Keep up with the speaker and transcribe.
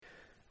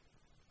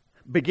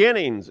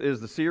Beginnings is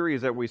the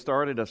series that we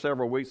started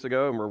several weeks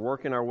ago, and we're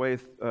working our way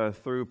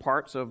through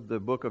parts of the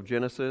book of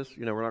Genesis.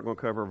 You know, we're not going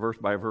to cover verse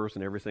by verse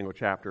in every single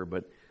chapter,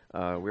 but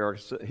we are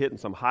hitting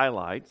some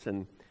highlights.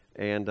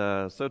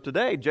 So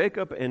today,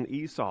 Jacob and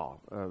Esau,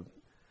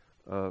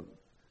 a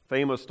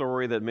famous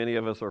story that many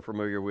of us are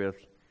familiar with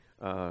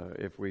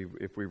if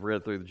we've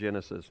read through the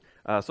Genesis.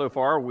 So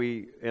far,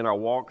 in our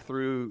walk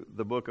through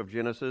the book of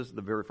Genesis,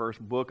 the very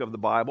first book of the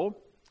Bible,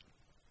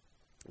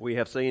 we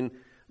have seen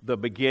the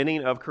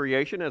beginning of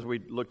creation as we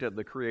looked at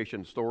the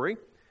creation story.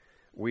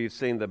 We've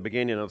seen the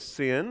beginning of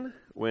sin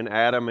when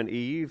Adam and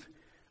Eve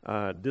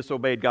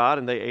disobeyed God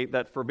and they ate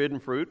that forbidden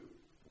fruit.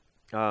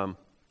 And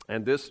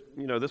this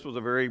was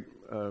a very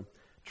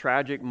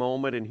tragic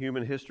moment in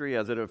human history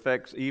as it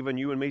affects even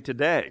you and me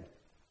today,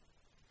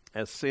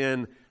 as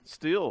sin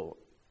still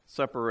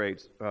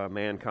separates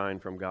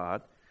mankind from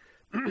God.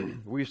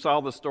 We saw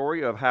the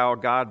story of how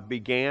God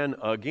began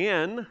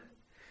again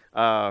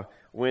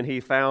when he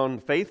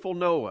found faithful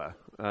Noah,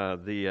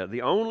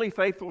 the only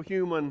faithful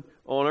human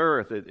on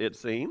earth, it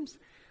seems.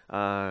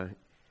 God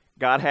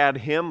had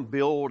him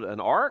build an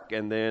ark,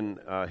 and then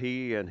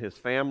he and his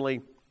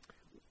family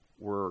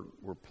were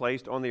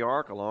placed on the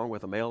ark along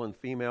with a male and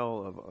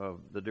female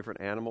of the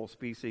different animal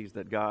species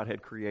that God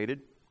had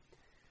created.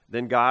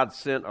 Then God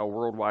sent a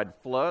worldwide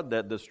flood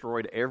that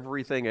destroyed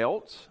everything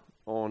else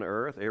on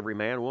earth. Every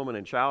man, woman,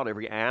 and child,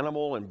 every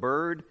animal and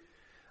bird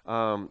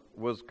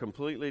was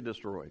completely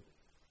destroyed.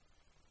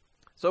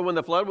 So when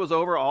the flood was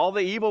over, all the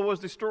evil was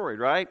destroyed,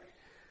 right?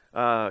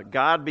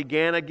 God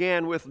began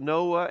again with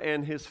Noah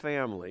and his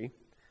family,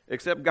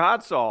 except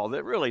God saw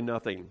that really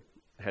nothing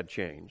had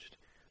changed.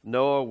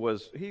 Noah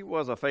was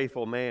a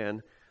faithful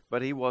man,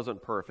 but he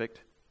wasn't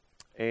perfect.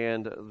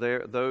 And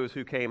those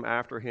who came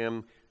after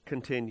him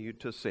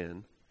continued to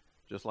sin,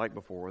 just like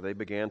before. They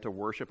began to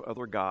worship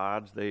other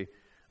gods.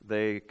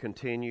 They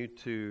continued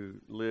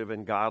to live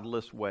in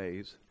godless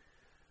ways.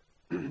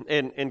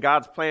 And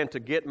God's plan to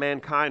get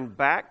mankind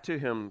back to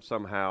him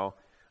somehow,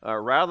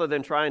 rather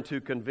than trying to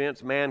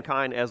convince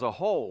mankind as a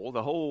whole,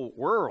 the whole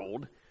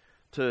world,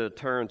 to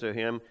turn to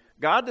him,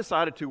 God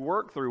decided to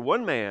work through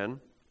one man,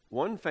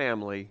 one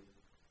family,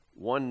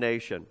 one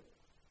nation,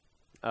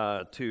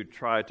 to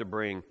try to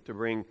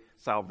bring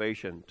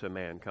salvation to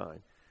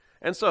mankind.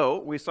 And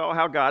so we saw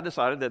how God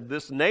decided that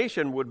this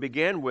nation would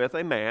begin with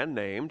a man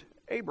named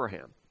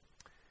Abraham.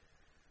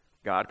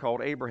 God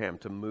called Abraham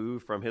to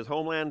move from his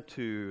homeland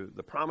to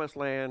the promised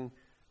land,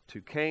 to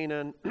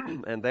Canaan.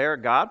 And there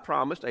God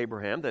promised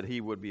Abraham that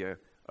he would be a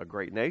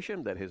great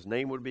nation, that his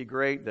name would be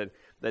great, that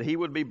he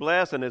would be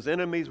blessed and his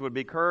enemies would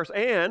be cursed,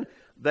 and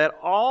that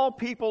all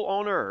people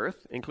on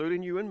earth,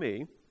 including you and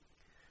me,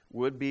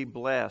 would be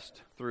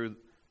blessed through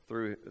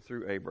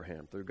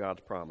Abraham, through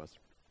God's promise.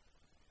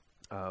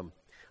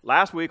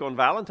 Last week on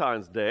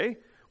Valentine's Day,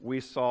 we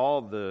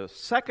saw the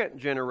second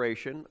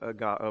generation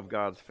of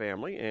God's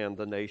family and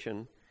the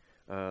nation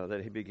that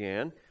he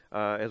began,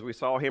 as we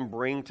saw him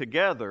bring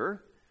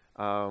together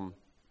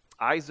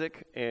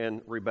Isaac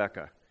and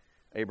Rebekah,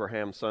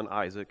 Abraham's son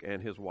Isaac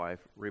and his wife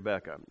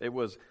Rebekah. It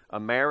was a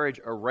marriage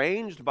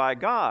arranged by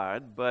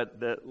God,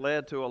 but that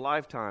led to a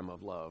lifetime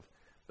of love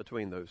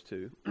between those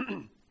two.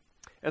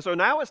 And so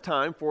now it's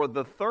time for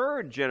the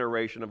third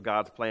generation of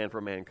God's plan for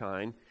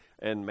mankind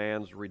and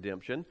man's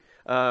redemption.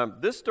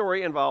 This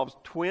story involves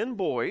twin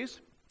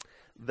boys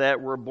that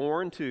were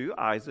born to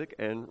Isaac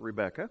and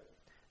Rebekah,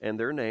 and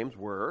their names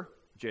were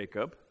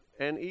Jacob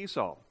and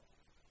Esau.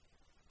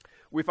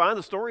 We find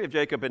the story of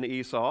Jacob and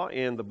Esau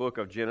in the book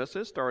of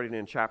Genesis, starting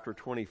in chapter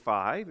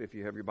 25. If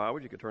you have your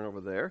Bibles, you can turn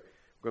over there.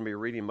 We're going to be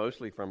reading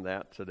mostly from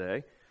that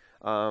today.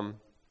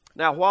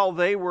 Now, while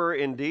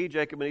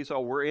Jacob and Esau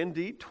were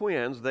indeed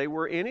twins, they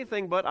were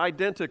anything but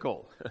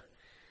identical.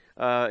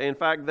 In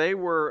fact, they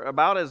were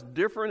about as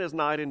different as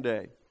night and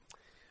day.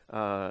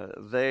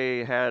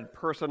 They had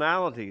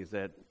personalities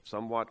that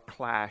somewhat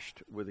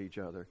clashed with each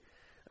other.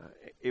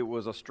 It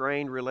was a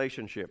strained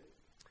relationship.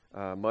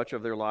 Much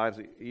of their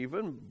lives,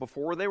 even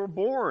before they were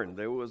born,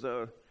 there was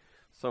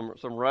some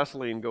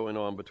wrestling going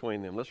on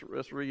between them.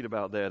 Let's read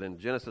about that in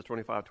Genesis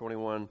 25,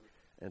 21,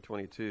 and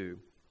 22.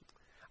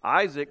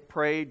 Isaac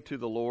prayed to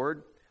the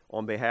Lord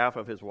on behalf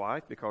of his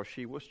wife because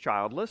she was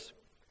childless.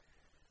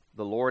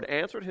 The Lord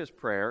answered his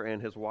prayer,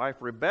 and his wife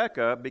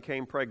Rebekah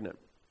became pregnant.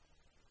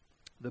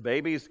 The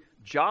babies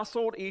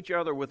jostled each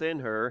other within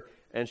her,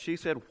 and she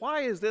said,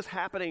 "Why is this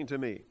happening to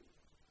me?"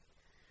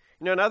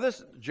 Now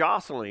this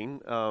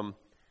jostling,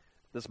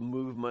 this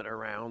movement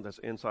around that's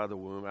inside the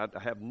womb, I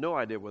have no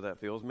idea what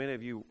that feels. Many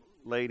of you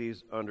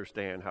ladies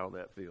understand how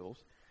that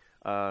feels.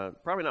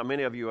 Probably not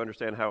many of you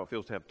understand how it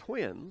feels to have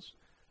twins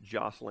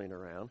jostling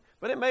around,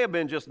 but it may have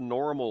been just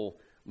normal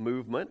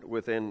movement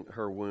within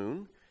her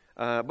womb.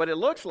 But it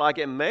looks like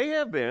it may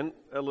have been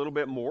a little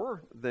bit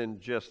more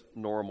than just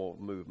normal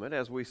movement,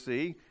 as we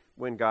see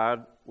when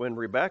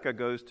Rebekah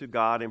goes to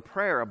God in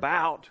prayer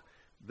about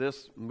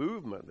this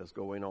movement that's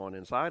going on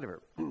inside of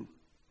her.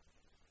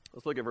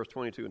 Let's look at verse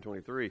 22 and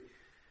 23.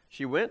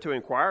 She went to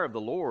inquire of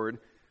the Lord,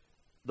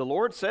 The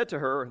Lord said to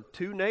her,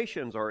 2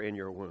 nations are in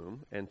your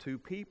womb, and 2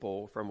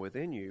 people from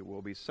within you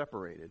will be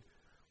separated.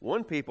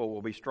 One people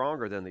will be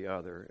stronger than the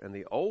other, and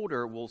the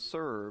older will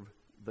serve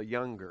the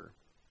younger.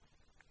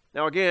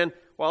 Now again,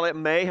 while it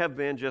may have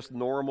been just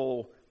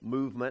normal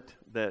movement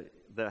that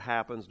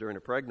happens during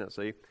a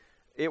pregnancy,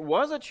 it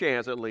was a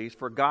chance at least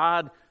for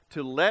God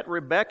to let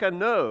Rebekah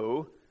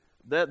know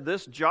that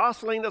this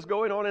jostling that's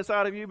going on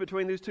inside of you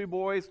between these 2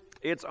 boys,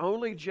 it's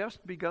only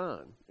just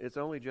begun. It's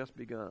only just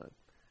begun.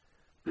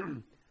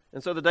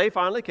 And so the day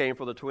finally came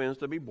for the twins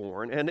to be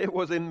born, and it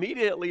was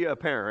immediately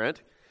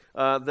apparent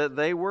that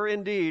they were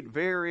indeed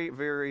very,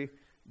 very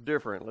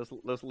different.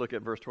 Let's look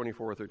at verse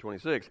 24 through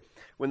 26.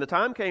 When the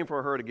time came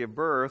for her to give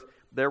birth,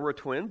 there were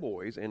twin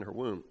boys in her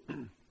womb.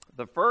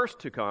 The first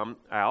to come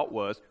out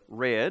was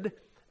red,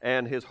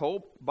 and his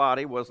whole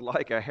body was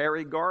like a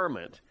hairy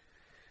garment.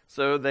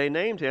 So they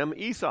named him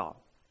Esau.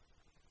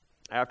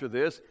 After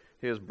this,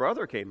 his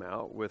brother came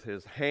out with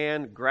his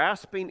hand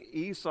grasping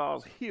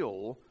Esau's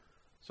heel,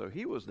 so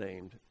he was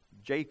named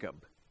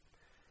Jacob.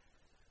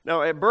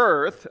 Now, at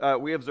birth,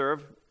 we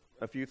observe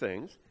a few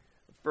things.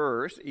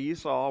 First,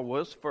 Esau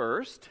was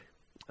first.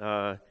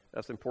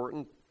 That's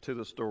important to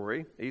the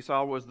story.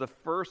 Esau was the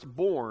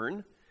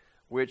firstborn,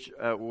 which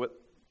was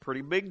a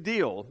pretty big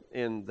deal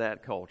in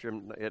that culture.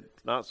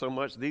 It's not so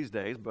much these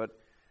days, but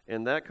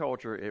in that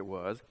culture it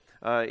was.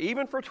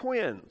 Even for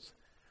twins,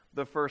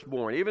 the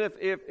firstborn. Even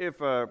if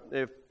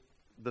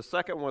the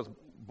second was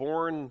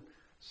born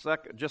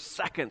just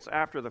seconds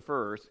after the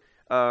first,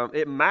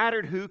 it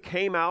mattered who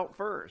came out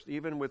first,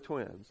 even with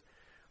twins.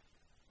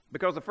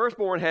 Because the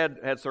firstborn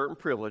had certain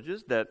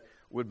privileges that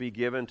would be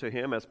given to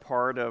him as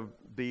part of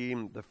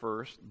being the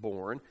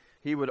firstborn.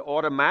 He would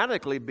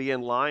automatically be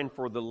in line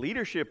for the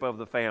leadership of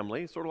the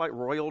family, sort of like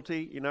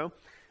royalty, you know.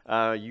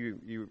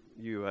 You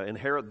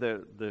inherit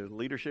the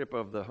leadership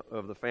of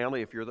the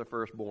family if you're the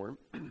firstborn.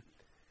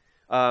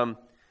 And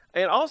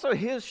also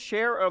his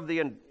share of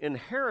the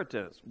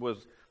inheritance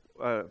was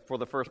for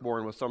the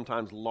firstborn was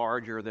sometimes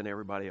larger than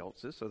everybody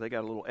else's, so they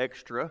got a little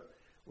extra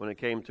when it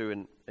came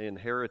to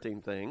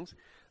inheriting things.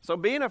 So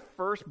being a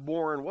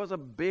firstborn was a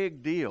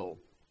big deal.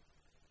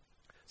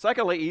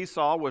 Secondly,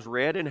 Esau was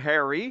red and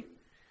hairy.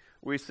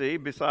 We see,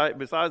 besides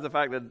the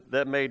fact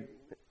that made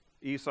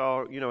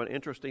Esau, an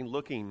interesting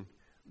looking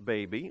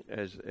baby,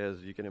 as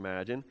you can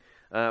imagine.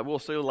 We'll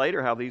see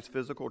later how these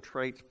physical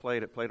traits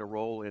played a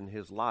role in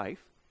his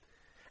life.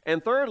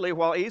 And thirdly,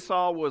 while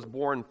Esau was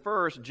born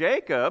first,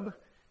 Jacob,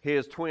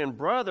 his twin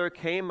brother,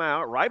 came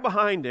out right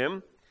behind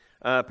him,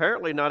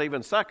 apparently not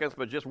even seconds,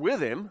 but just with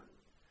him,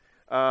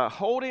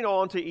 holding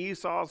on to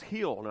Esau's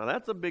heel. Now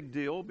that's a big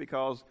deal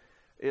because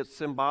it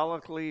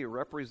symbolically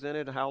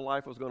represented how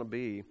life was going to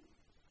be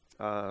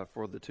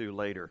for the two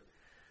later.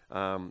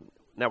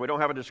 Now we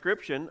don't have a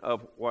description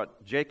of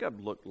what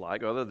Jacob looked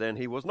like other than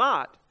he was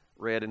not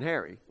red and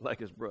hairy like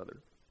his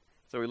brother.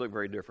 So he looked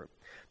very different.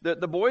 The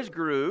boys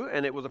grew,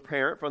 and it was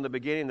apparent from the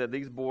beginning that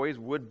these boys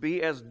would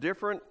be as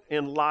different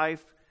in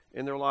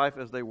their life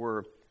as they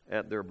were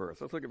at their birth.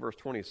 Let's look at verse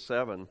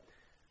 27.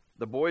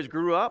 The boys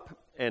grew up,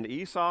 and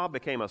Esau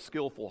became a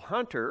skillful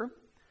hunter,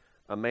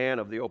 a man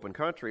of the open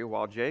country,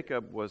 while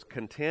Jacob was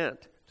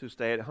content to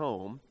stay at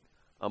home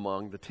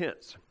among the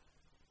tents.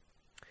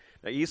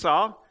 Now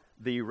Esau,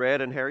 the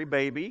red and hairy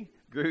baby,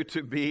 grew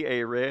to be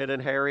a red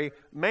and hairy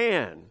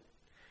man.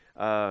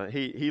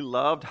 He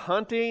loved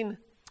hunting.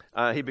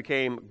 He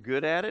became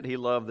good at it. He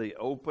loved the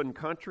open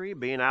country,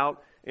 being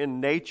out in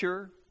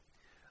nature.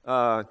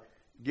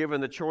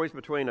 Given the choice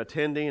between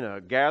attending a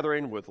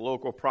gathering with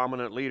local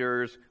prominent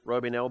leaders,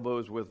 rubbing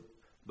elbows with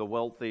the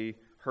wealthy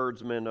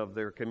herdsmen of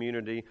their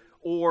community,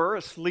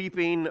 or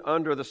sleeping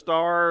under the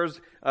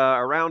stars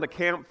around a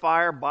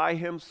campfire by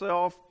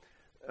himself,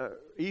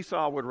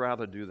 Esau would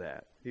rather do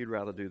that. He'd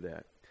rather do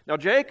that. Now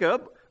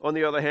Jacob, on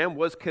the other hand,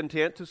 was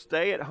content to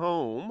stay at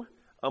home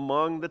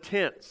among the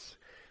tents.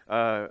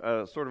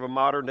 Sort of a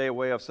modern day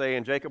way of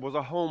saying Jacob was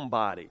a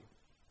homebody.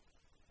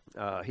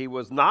 He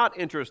was not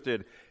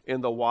interested in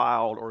the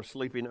wild or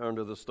sleeping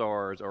under the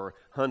stars or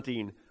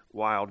hunting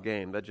wild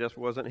game. That just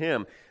wasn't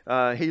him.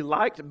 He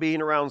liked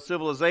being around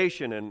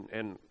civilization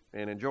and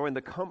enjoying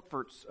the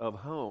comforts of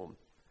home.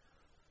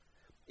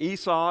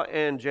 Esau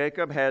and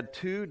Jacob had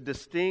two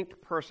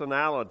distinct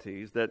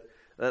personalities that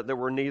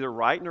were neither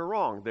right nor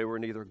wrong. They were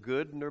neither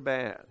good nor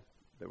bad.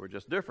 They were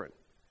just different.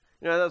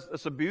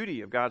 That's the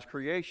beauty of God's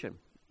creation,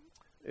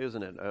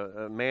 isn't it?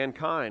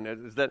 Mankind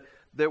is that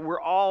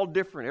we're all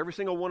different. Every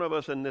single one of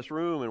us in this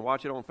room and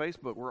watch it on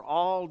Facebook, we're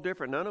all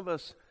different. None of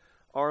us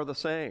are the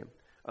same.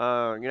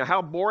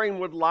 How boring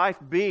would life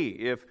be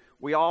if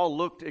we all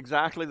looked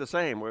exactly the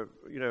same?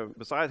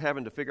 Besides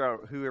having to figure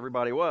out who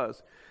everybody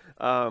was.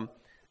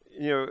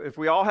 If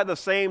we all had the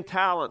same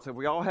talents, if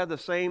we all had the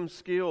same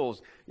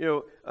skills,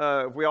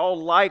 if we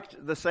all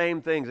liked the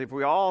same things, if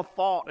we all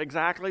thought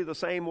exactly the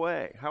same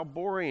way, how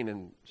boring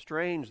and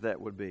strange that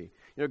would be.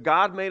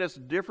 God made us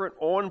different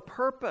on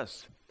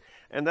purpose.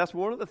 And that's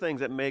one of the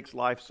things that makes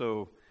life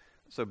so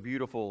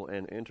beautiful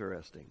and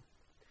interesting.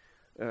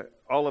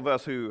 all of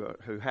us who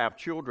have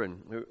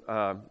children,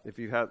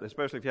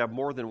 especially if you have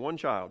more than one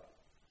child,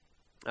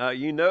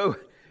 you know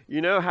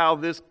how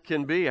this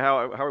can be,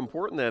 how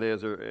important that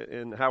is,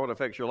 and how it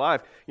affects your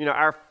life.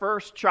 Our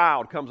first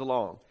child comes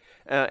along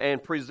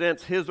and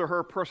presents his or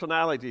her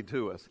personality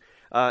to us,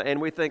 and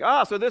we think,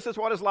 so this is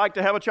what it's like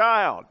to have a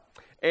child.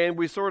 And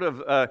we sort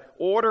of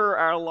order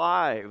our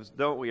lives,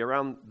 don't we,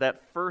 around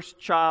that first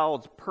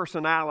child's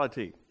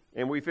personality.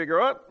 And we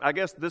figure, I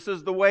guess this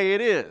is the way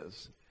it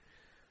is.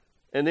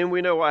 And then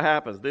we know what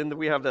happens. Then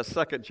we have that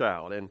second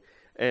child.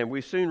 And we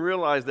soon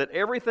realize that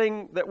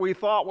everything that we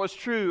thought was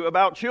true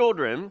about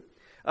children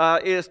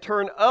is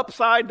turned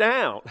upside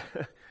down.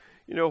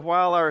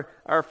 While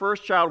our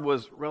first child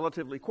was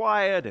relatively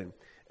quiet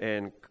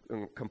and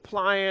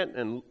compliant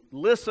and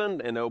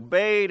listened and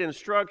obeyed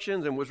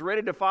instructions and was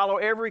ready to follow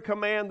every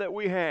command that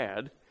we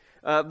had,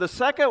 the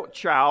second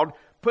child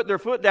put their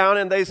foot down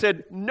and they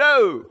said,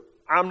 "No,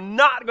 I'm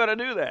not going to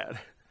do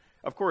that."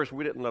 Of course,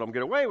 we didn't let them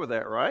get away with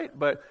that, right?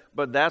 But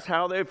that's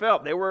how they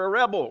felt. They were a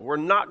rebel. We're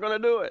not going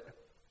to do it.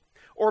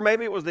 Or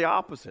maybe it was the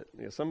opposite.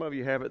 Some of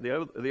you have it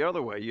the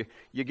other way.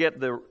 You get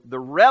the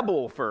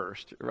rebel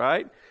first,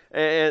 right?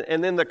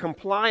 And then the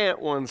compliant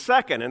one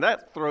second, and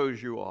that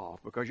throws you off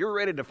because you're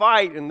ready to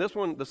fight, and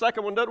the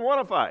second one doesn't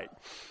want to fight.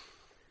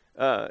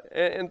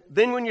 And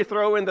then when you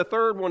throw in the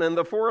third one and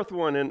the fourth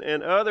one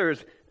and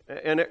others,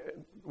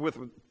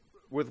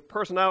 with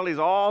personalities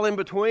all in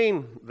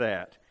between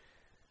that.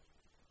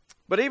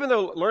 But even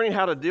though learning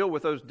how to deal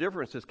with those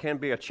differences can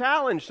be a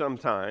challenge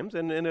sometimes,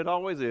 and it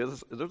always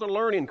is, there's a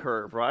learning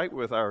curve, right,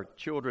 with our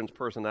children's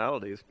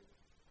personalities.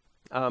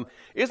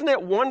 Isn't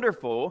it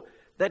wonderful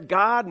that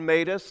God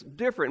made us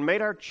different,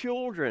 made our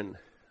children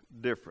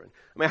different?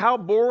 I mean, how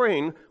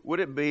boring would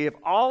it be if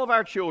all of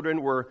our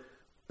children were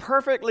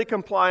perfectly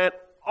compliant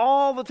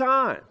all the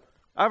time?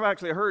 I've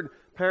actually heard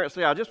parents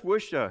say, "I just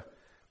wish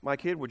my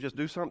kid would just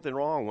do something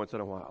wrong once in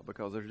a while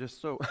because they're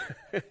just so,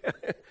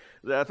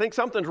 I think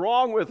something's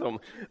wrong with them."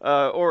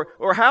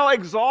 Or how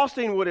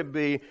exhausting would it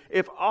be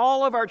if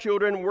all of our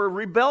children were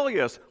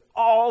rebellious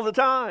all the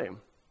time?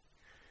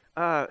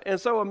 And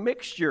so a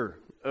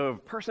mixture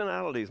of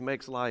personalities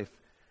makes life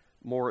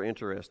more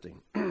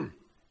interesting.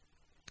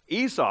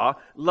 Esau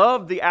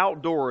loved the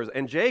outdoors,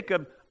 and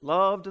Jacob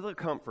loved the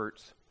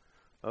comforts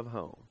of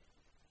home.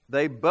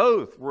 They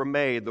both were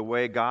made the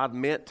way God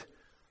meant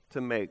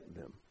to make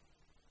them.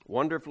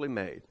 Wonderfully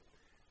made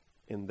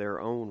in their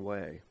own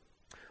way.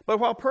 But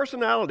while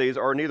personalities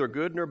are neither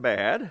good nor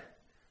bad,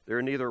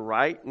 they're neither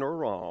right nor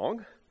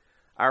wrong,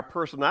 our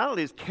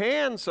personalities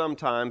can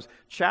sometimes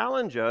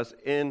challenge us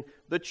in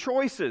the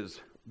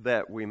choices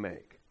that we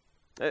make.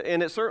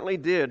 And it certainly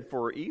did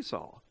for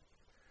Esau.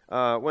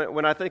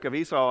 When I think of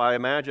Esau, I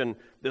imagine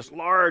this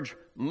large,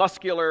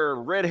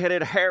 muscular,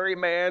 red-headed, hairy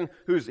man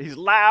he's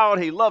loud,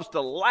 he loves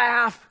to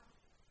laugh.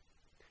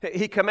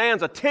 He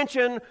commands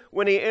attention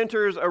when he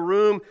enters a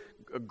room,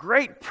 a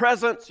great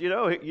presence. You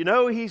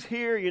know he's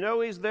here,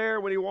 he's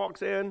there when he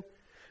walks in.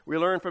 We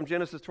learn from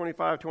Genesis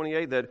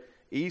 25:28 that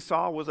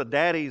Esau was a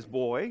daddy's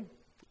boy.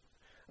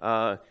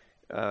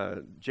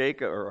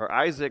 Jacob or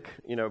Isaac,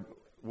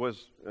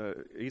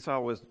 Esau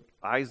was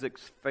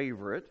Isaac's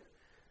favorite.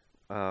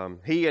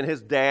 He and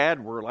his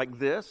dad were like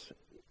this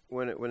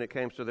when it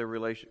came to their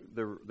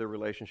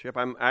relationship.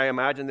 I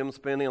imagine them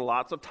spending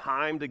lots of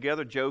time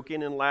together,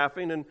 joking and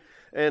laughing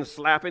and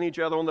slapping each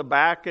other on the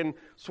back and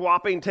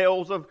swapping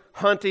tales of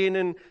hunting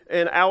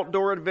and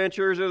outdoor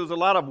adventures. There was a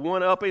lot of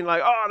one-upping,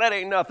 like, "Oh, that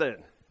ain't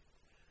nothing."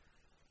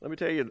 Let me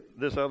tell you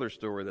this other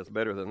story that's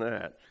better than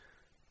that.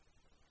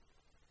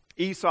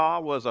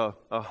 Esau was a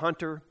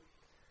hunter,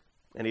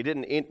 and he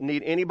didn't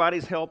need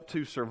anybody's help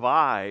to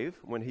survive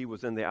when he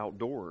was in the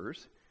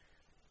outdoors.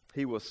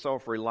 He was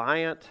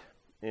self-reliant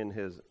in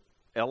his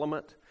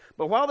element.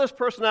 But while this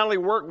personality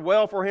worked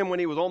well for him when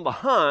he was on the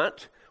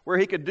hunt, where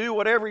he could do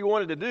whatever he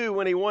wanted to do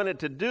when he wanted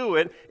to do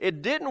it,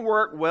 it didn't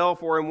work well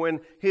for him when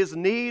his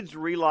needs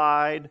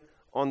relied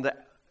on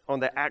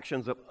the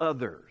actions of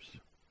others.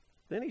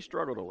 Then he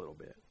struggled a little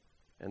bit.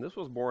 And this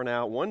was borne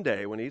out one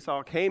day when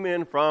Esau came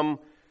in from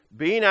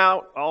being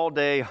out all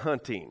day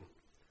hunting.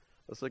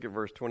 Let's look at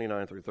verse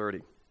 29 through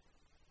 30.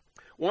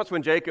 Once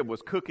when Jacob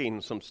was cooking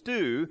some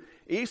stew,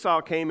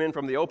 Esau came in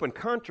from the open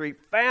country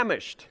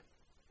famished.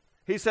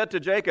 He said to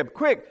Jacob,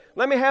 "Quick,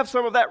 let me have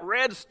some of that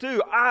red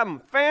stew. I'm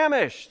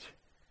famished."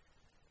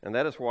 And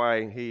that is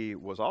why he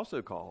was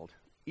also called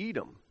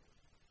Edom.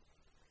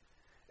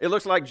 It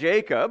looks like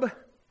Jacob,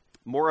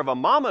 more of a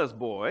mama's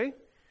boy.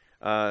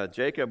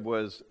 Jacob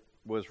was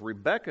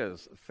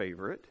Rebekah's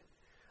favorite.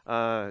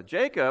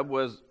 Jacob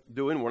was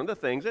doing one of the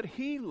things that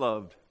he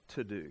loved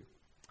to do.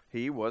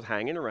 He was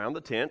hanging around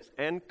the tents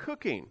and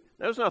cooking.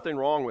 There's nothing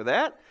wrong with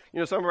that.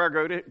 Some of our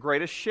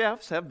greatest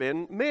chefs have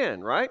been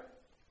men, right?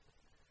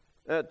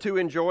 To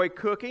enjoy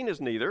cooking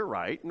is neither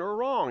right nor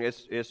wrong.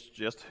 It's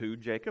just who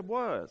Jacob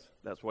was.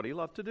 That's what he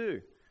loved to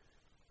do.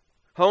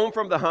 Home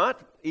from the hunt,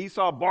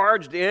 Esau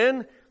barged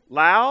in,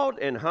 loud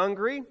and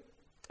hungry.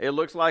 It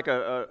looks like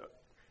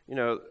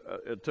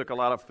It took a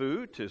lot of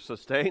food to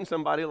sustain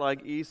somebody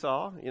like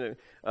Esau.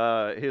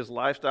 His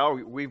lifestyle,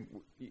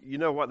 you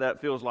know what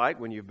that feels like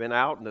when you've been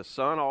out in the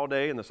sun all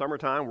day in the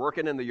summertime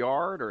working in the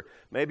yard, or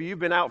maybe you've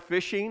been out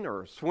fishing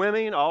or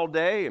swimming all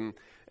day, and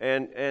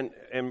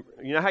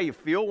you know how you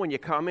feel when you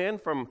come in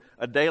from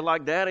a day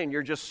like that and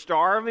you're just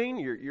starving,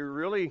 you're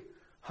really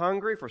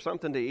hungry for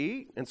something to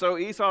eat. And so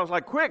Esau's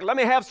like, quick, let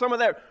me have some of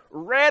that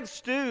red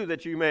stew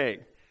that you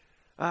made.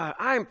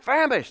 I'm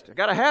famished. I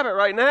got to have it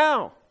right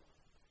now.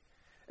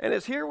 And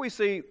it's here we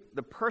see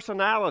the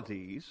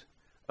personalities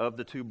of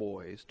the two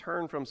boys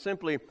turn from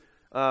simply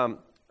one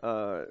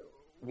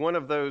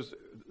of those,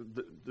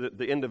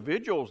 the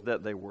individuals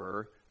that they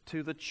were,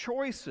 to the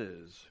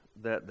choices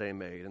that they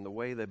made and the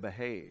way they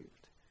behaved.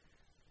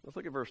 Let's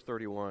look at verse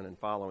 31 and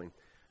following.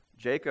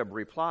 Jacob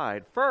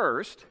replied,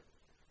 "First,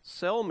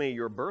 sell me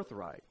your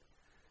birthright."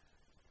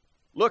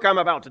 "Look, I'm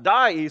about to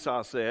die,"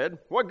 Esau said.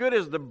 "What good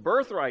is the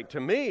birthright to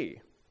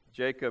me?"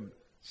 Jacob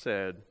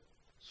said,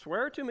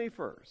 "Swear to me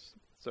first."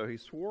 So he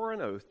swore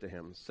an oath to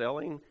him,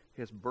 selling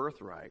his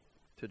birthright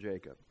to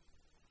Jacob.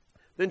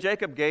 Then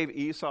Jacob gave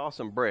Esau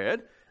some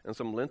bread and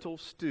some lentil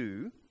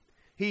stew.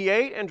 He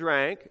ate and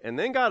drank and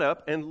then got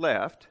up and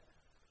left.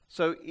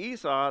 So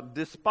Esau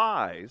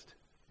despised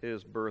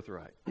his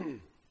birthright.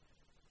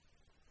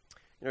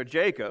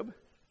 Jacob,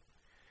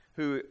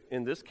 who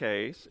in this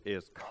case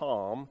is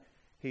calm,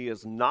 he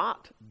is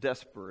not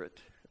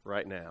desperate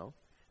right now,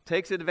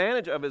 takes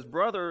advantage of his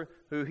brother,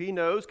 who he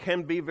knows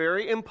can be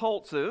very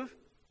impulsive,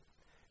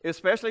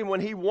 especially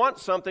when he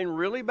wants something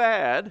really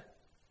bad.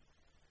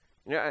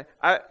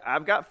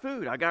 I've got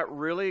food. I got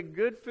really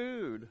good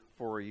food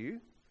for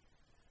you.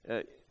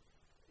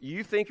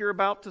 You think you're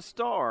about to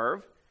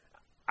starve.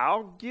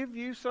 I'll give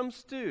you some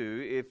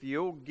stew if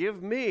you'll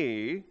give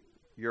me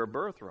your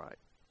birthright.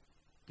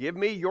 Give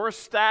me your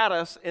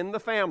status in the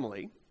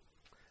family,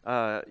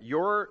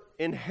 your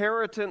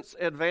inheritance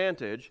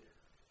advantage,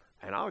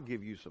 and I'll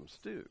give you some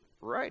stew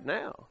right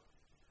now.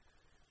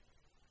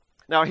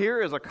 Now,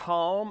 here is a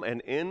calm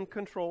and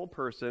in-control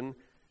person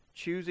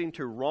choosing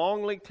to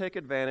wrongly take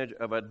advantage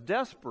of a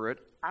desperate,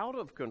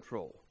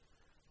 out-of-control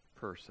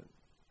person.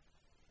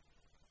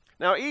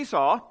 Now,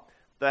 Esau,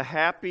 the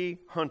happy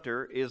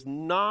hunter, is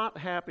not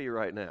happy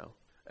right now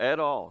at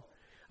all.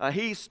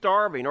 He's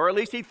starving, or at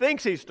least he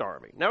thinks he's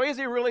starving. Now, is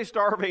he really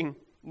starving?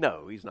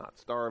 No, he's not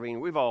starving.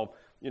 We've all,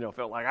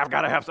 felt like, I've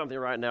got to have something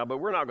right now, but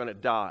we're not going to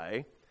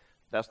die.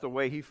 That's the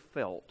way he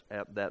felt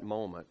at that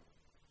moment.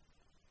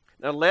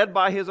 Now, led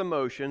by his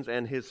emotions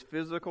and his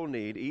physical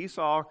need,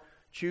 Esau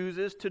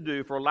chooses to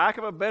do, for lack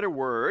of a better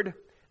word,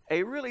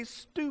 a really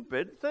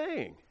stupid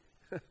thing.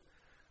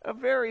 A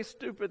very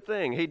stupid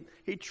thing.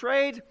 He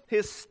trades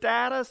his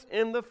status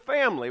in the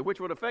family,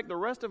 which would affect the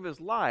rest of his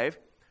life,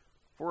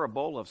 for a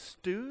bowl of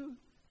stew.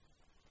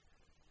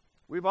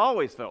 We've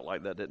always felt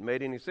like that didn't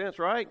make any sense,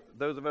 right?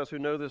 Those of us who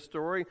know this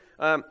story,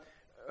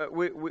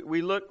 we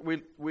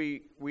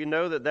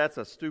know that that's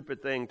a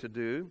stupid thing to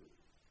do.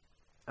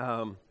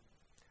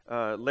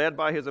 Led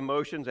by his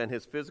emotions and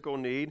his physical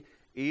need,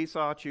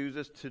 Esau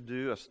chooses to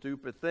do a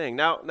stupid thing.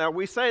 Now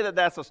we say that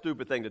that's a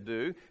stupid thing to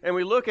do, and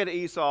we look at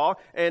Esau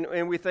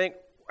and we think,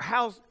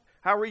 how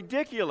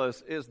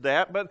ridiculous is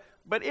that? But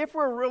if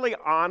we're really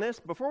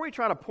honest, before we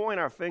try to point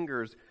our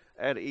fingers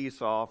at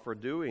Esau for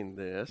doing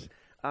this,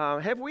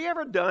 have we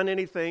ever done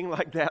anything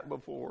like that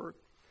before?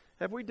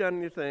 Have we done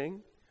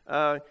anything?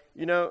 Have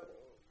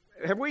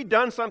we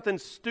done something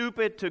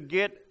stupid to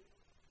get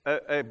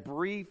a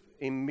brief,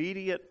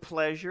 immediate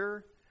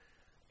pleasure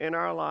in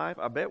our life?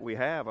 I bet we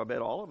have. I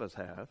bet all of us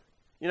have.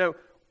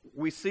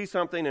 We see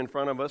something in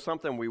front of us,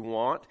 something we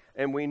want,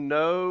 and we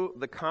know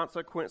the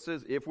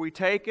consequences, if we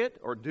take it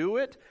or do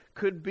it,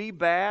 could be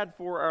bad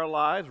for our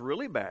lives,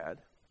 really bad.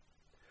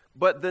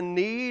 But the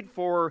need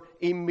for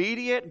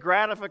immediate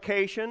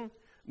gratification,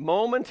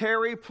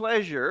 momentary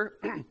pleasure,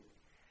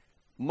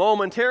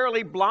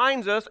 momentarily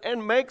blinds us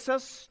and makes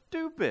us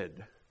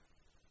stupid.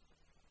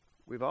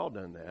 We've all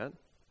done that.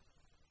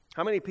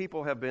 How many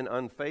people have been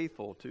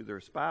unfaithful to their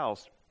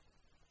spouse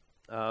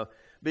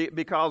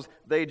because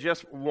they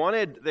just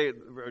wanted,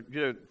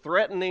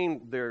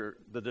 threatening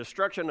the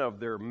destruction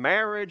of their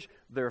marriage,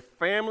 their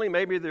family,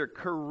 maybe their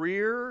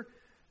career,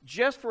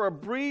 just for a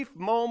brief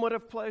moment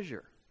of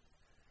pleasure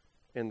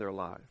in their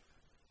life?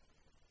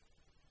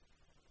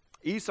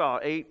 Esau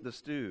ate the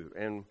stew,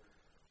 and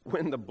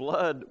when the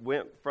blood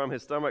went from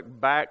his stomach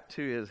back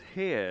to his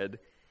head,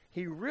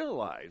 he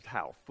realized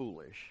how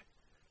foolish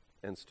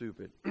and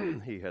stupid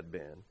he had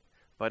been.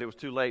 But it was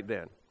too late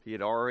then. He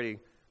had already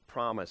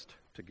promised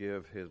to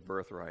give his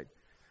birthright.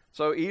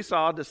 So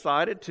Esau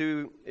decided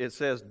to, it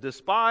says,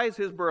 despise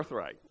his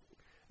birthright.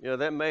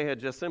 That may have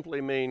just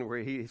simply mean where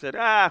he said,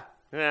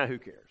 who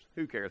cares?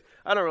 Who cares?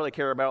 I don't really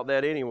care about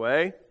that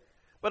anyway.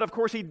 But of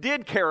course he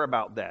did care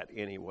about that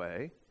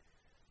anyway.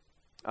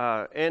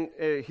 And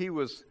he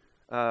was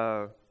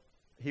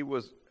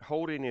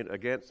holding it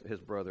against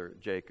his brother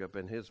Jacob,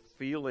 and his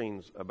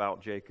feelings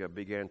about Jacob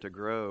began to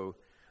grow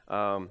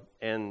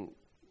and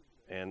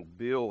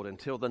build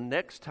until the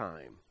next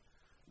time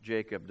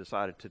Jacob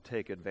decided to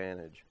take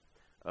advantage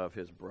of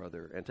his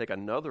brother and take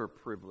another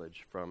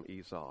privilege from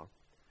Esau.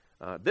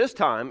 This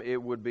time,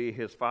 it would be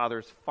his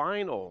father's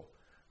final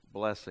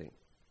blessing.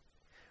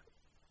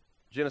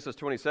 Genesis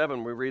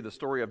 27, we read the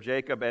story of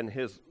Jacob and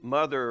his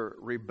mother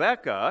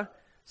Rebekah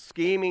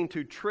scheming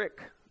to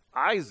trick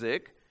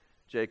Isaac,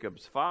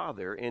 Jacob's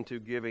father, into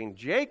giving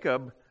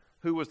Jacob,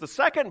 who was the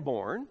second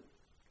born,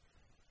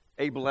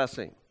 a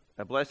blessing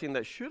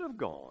that should have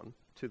gone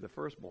to the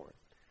firstborn.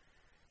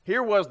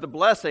 Here was the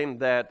blessing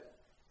that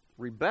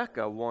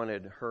Rebekah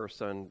wanted her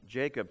son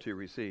Jacob to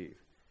receive.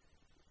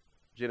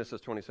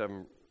 Genesis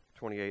 27,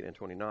 28, and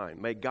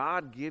 29. May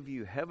God give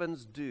you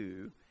heaven's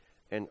dew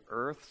and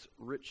earth's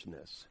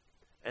richness,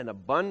 an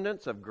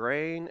abundance of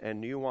grain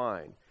and new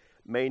wine.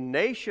 May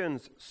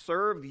nations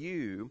serve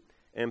you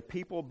and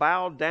people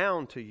bow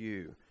down to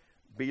you.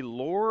 Be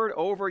Lord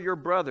over your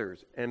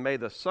brothers, and may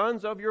the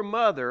sons of your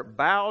mother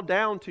bow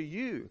down to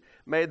you.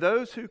 May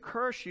those who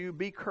curse you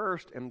be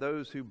cursed, and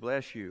those who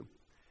bless you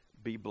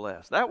be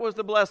blessed. That was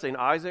the blessing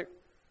Isaac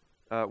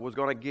was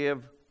going to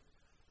give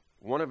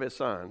one of his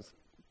sons.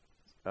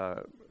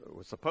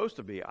 Was supposed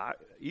to be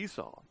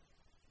Esau,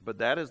 but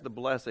that is the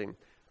blessing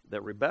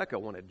that Rebekah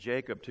wanted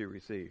Jacob to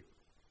receive.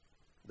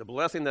 The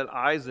blessing that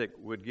Isaac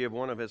would give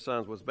one of his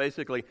sons was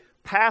basically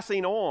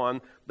passing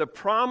on the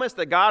promise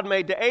that God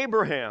made to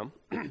Abraham,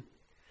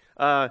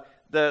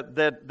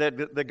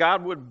 that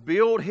God would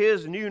build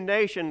his new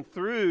nation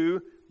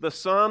through the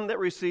son that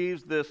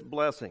receives this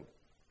blessing,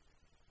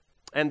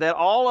 and that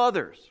all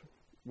others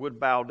would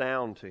bow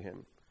down to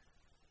him.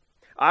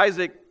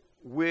 Isaac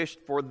wished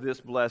for this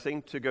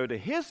blessing to go to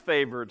his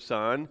favored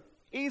son,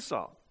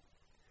 Esau,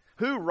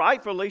 who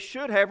rightfully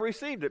should have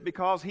received it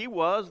because he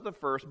was the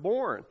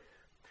firstborn.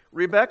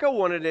 Rebekah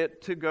wanted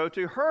it to go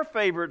to her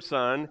favored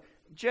son,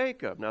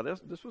 Jacob. Now,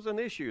 this was an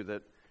issue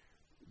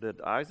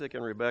that Isaac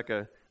and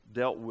Rebekah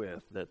dealt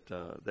with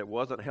that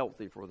wasn't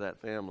healthy for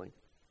that family.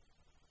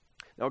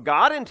 Now,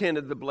 God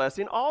intended the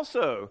blessing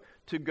also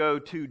to go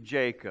to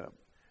Jacob.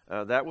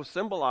 That was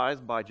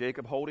symbolized by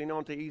Jacob holding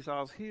on to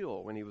Esau's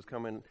heel when he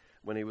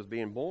was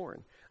being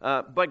born.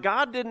 But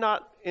God did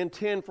not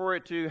intend for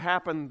it to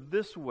happen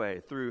this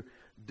way, through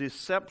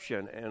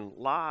deception and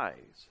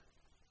lies.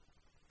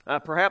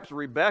 Perhaps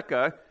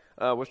Rebekah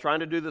was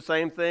trying to do the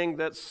same thing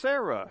that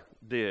Sarah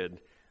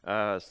did,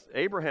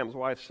 Abraham's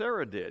wife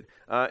Sarah did,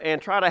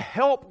 and try to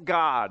help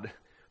God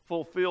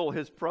fulfill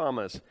his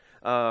promise.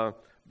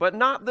 But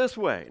not this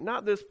way,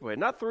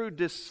 not through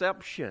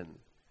deception,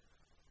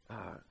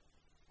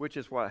 which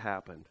is what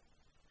happened.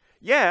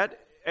 Yet,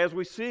 as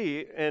we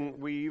see, and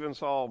we even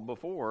saw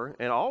before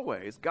and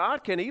always,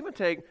 God can even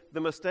take the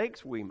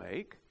mistakes we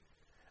make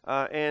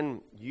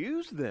and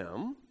use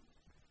them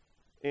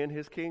in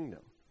his kingdom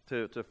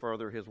to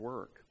further his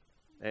work.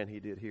 And he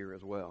did here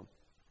as well.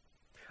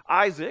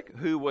 Isaac,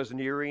 who was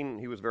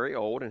very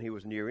old and he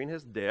was nearing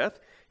his death,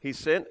 he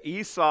sent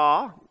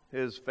Esau,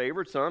 his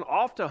favorite son,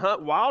 off to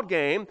hunt wild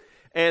game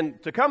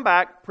and to come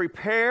back,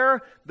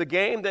 prepare the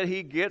game that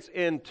he gets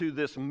into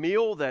this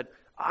meal that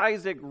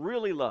Isaac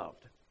really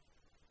loved.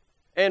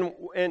 And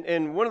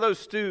one of those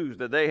stews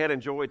that they had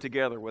enjoyed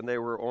together when they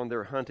were on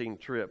their hunting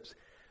trips.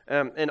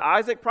 And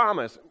Isaac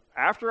promised,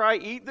 after I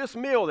eat this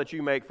meal that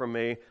you make for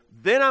me,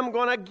 then I'm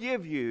going to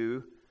give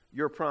you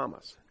your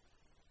promise.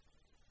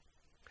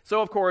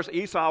 So, of course,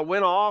 Esau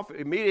went off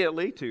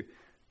immediately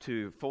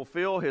to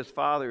fulfill his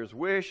father's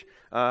wish,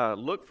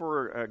 look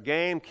for a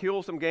game,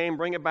 kill some game,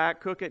 bring it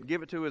back, cook it,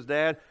 give it to his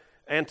dad,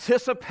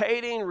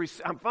 anticipating,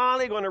 I'm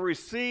finally going to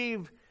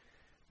receive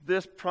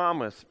this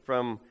promise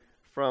from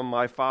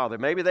my father.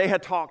 Maybe they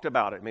had talked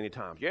about it many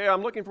times. Yeah,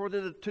 I'm looking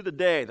forward to the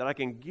day that I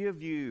can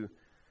give you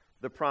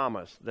the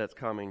promise that's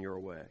coming your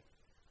way.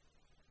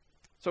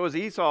 So as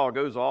Esau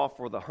goes off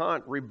for the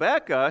hunt,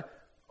 Rebekah,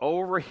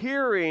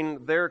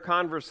 overhearing their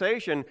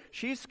conversation,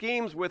 she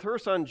schemes with her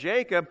son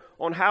Jacob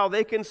on how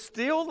they can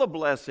steal the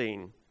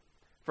blessing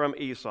from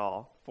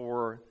Esau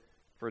for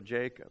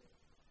Jacob.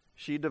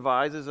 She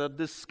devises a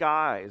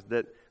disguise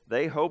that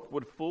they hoped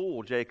would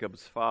fool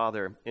Jacob's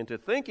father into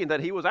thinking that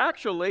he was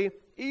actually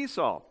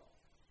Esau.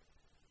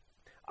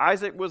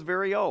 Isaac was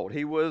very old.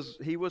 He was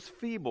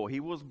feeble. He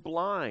was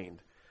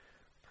blind.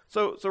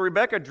 So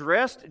Rebekah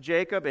dressed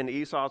Jacob in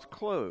Esau's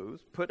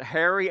clothes, put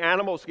hairy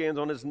animal skins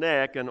on his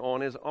neck and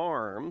on his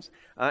arms,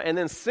 and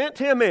then sent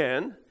him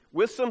in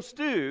with some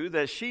stew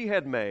that she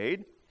had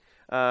made,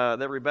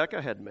 that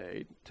Rebekah had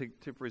made,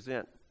 to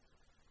present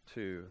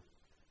to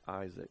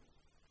Isaac.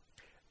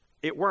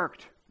 It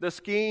worked. The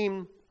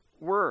scheme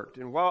worked.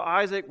 And while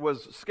Isaac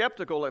was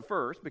skeptical at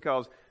first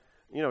because,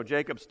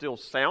 Jacob still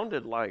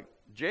sounded like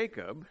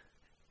Jacob,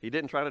 he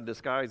didn't try to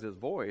disguise his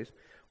voice.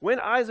 When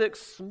Isaac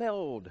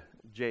smelled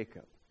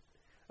Jacob,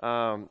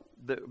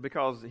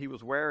 because he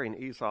was wearing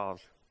Esau's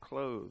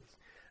clothes,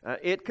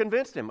 it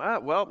convinced him,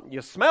 well,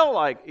 you smell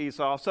like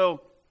Esau,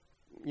 so,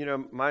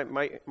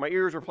 my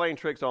ears are playing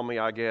tricks on me,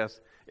 I guess.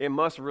 It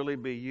must really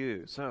be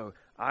you. So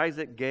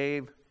Isaac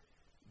gave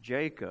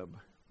Jacob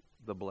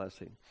the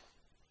blessing.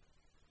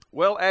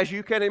 Well, as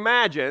you can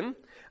imagine,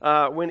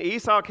 When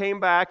Esau came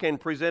back and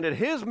presented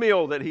his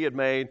meal that he had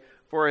made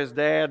for his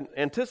dad,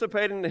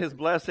 anticipating his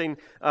blessing,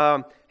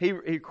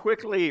 he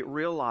quickly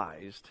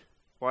realized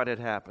what had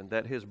happened,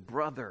 that his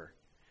brother,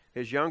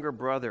 his younger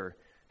brother,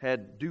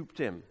 had duped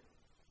him,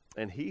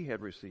 and he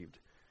had received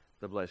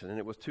the blessing, and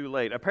it was too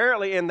late.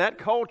 Apparently, in that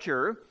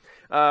culture,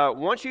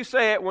 once you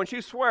say it, once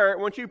you swear it,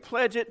 once you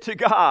pledge it to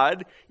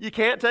God, you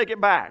can't take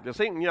it back.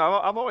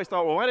 I've always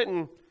thought, well, why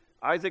didn't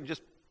Isaac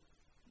just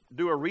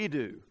do a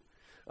redo?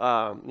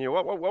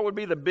 What would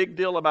be the big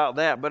deal about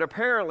that? But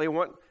apparently,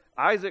 what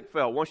Isaac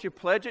felt, once you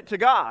pledge it to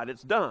God,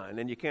 it's done,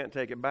 and you can't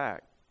take it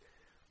back.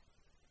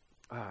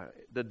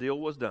 The deal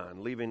was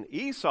done. Leaving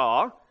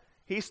Esau,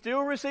 he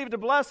still received a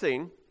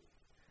blessing,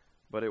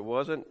 but it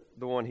wasn't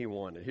the one he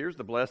wanted. Here's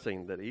the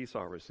blessing that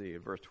Esau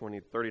received, verse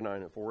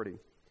 39 and 40.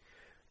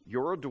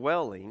 Your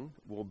dwelling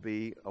will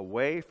be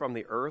away from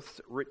the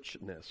earth's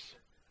richness,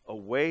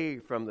 away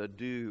from the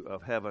dew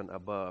of heaven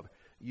above.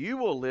 You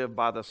will live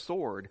by the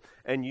sword,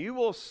 and you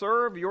will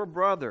serve your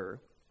brother,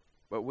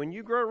 but when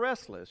you grow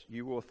restless,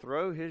 you will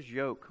throw his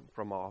yoke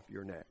from off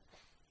your neck.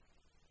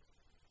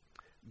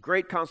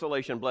 Great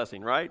consolation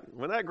blessing, right?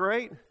 Wasn't that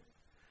great?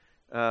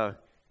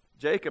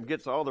 Jacob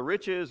gets all the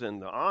riches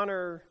and the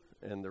honor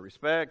and the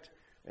respect,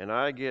 and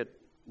I get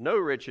no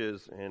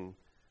riches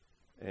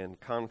and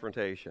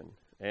confrontation,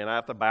 and I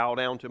have to bow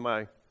down to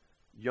my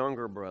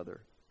younger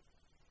brother.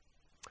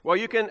 Well,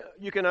 you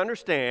can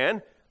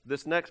understand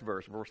this next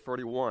verse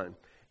 41.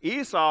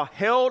 Esau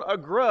held a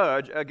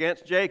grudge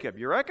against Jacob.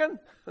 You reckon?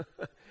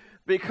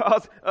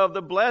 Because of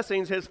the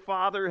blessings his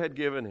father had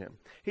given him.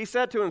 He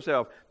said to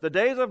himself, the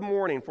days of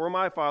mourning for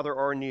my father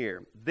are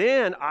near.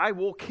 Then I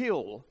will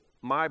kill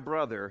my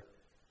brother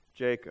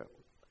Jacob.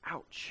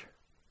 Ouch.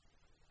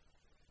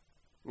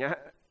 Now,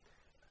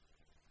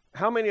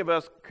 how many of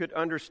us could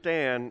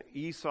understand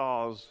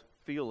Esau's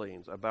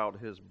feelings about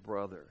his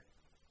brother?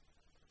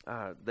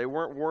 They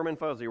weren't warm and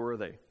fuzzy, were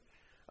they?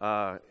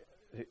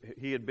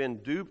 He had been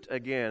duped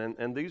again,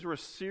 and these were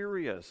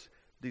serious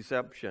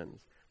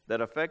deceptions that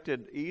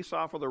affected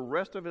Esau for the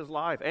rest of his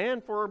life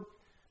and for,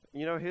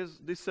 his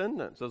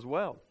descendants as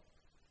well.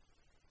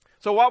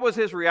 So what was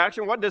his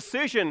reaction? What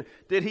decision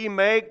did he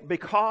make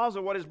because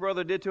of what his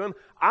brother did to him?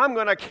 I'm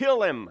going to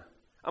kill him.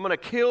 I'm going to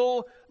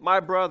kill my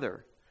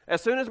brother.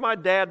 As soon as my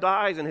dad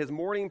dies and his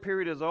mourning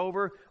period is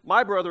over,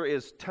 my brother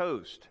is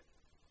toast.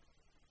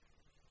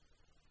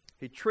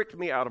 He tricked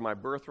me out of my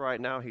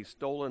birthright. Now he's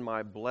stolen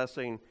my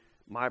blessing.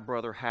 My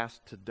brother has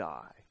to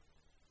die.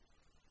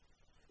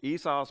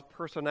 Esau's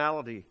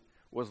personality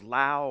was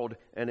loud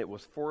and it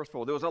was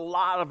forceful. There was a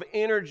lot of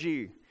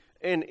energy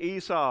in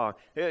Esau.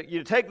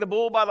 You take the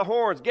bull by the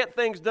horns, get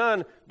things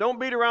done, don't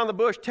beat around the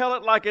bush, tell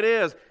it like it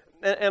is.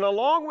 And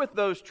along with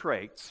those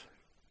traits,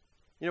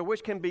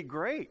 which can be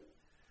great,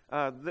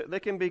 they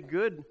can be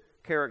good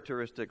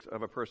characteristics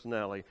of a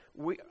personality.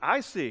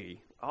 I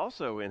see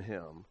also in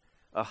him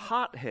a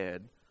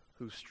hothead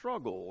who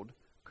struggled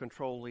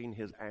controlling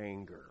his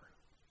anger.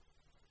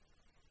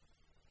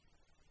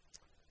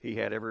 He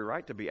had every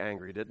right to be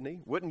angry, didn't he?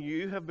 Wouldn't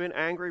you have been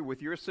angry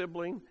with your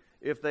sibling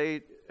if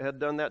they had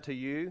done that to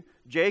you?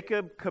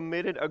 Jacob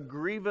committed a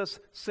grievous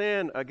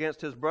sin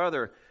against his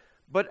brother,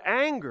 but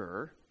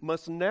anger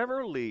must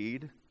never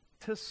lead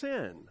to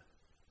sin.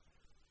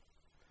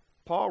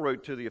 Paul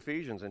wrote to the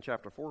Ephesians in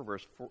chapter 4,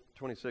 verse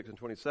 26 and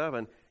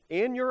 27,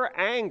 in your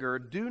anger,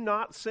 do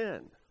not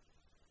sin.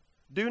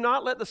 Do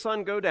not let the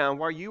sun go down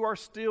while you are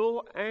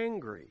still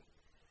angry,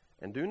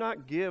 and do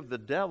not give the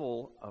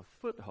devil a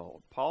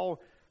foothold.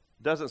 Paul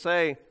doesn't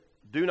say,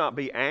 do not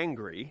be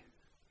angry.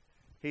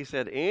 He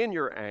said, in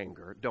your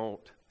anger,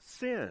 don't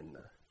sin.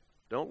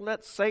 Don't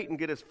let Satan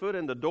get his foot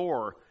in the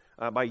door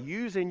by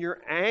using your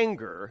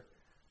anger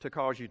to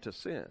cause you to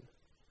sin.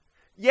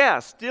 Yeah,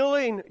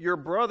 stealing your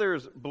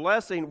brother's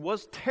blessing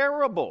was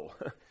terrible.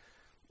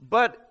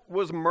 But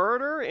was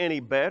murder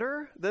any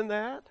better than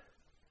that?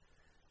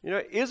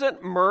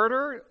 Isn't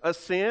murder a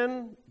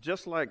sin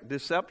just like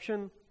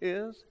deception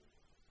is?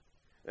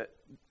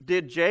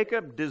 Did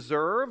Jacob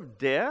deserve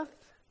death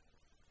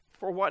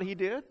for what he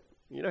did?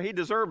 He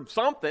deserved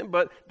something,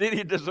 but did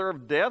he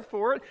deserve death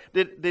for it?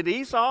 Did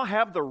Esau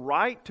have the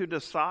right to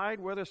decide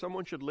whether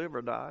someone should live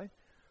or die?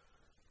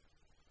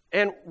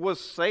 And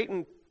was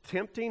Satan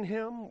tempting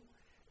him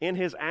in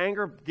his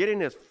anger, getting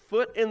his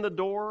foot in the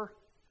door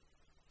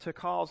to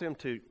cause him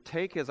to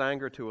take his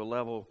anger to a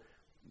level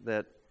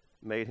that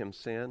made him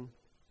sin?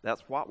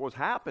 That's what was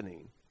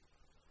happening.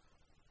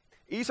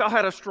 Esau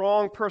had a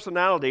strong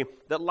personality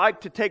that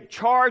liked to take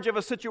charge of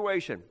a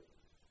situation.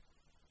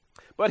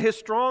 But his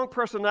strong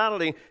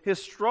personality, his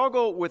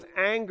struggle with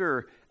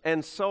anger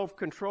and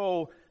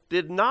self-control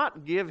did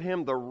not give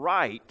him the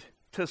right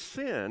to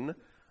sin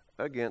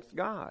against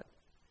God.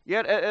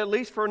 Yet, at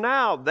least for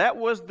now, that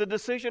was the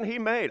decision he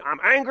made. I'm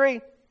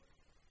angry,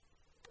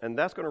 and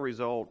that's going to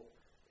result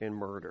in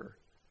murder.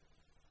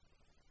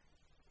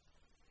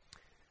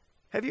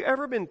 Have you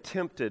ever been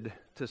tempted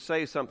to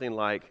say something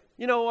like,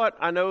 you know what,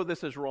 I know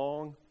this is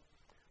wrong,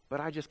 but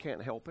I just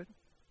can't help it.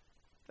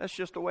 That's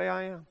just the way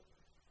I am.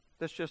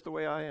 That's just the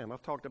way I am.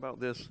 I've talked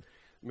about this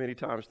many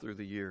times through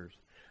the years.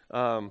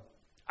 I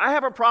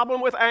have a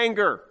problem with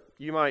anger,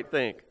 you might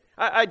think.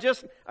 I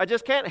just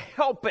can't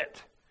help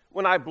it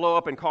when I blow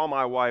up and call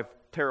my wife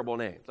terrible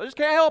names. I just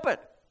can't help it.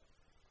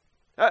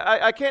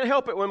 I can't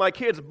help it when my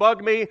kids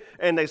bug me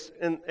and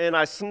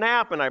I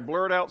snap and I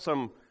blurt out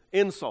some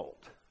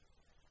insult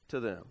to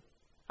them.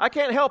 I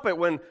can't help it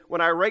when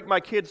I rake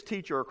my kid's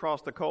teacher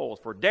across the coals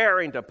for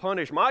daring to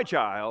punish my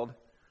child.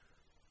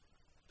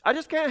 I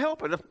just can't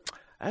help it.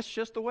 That's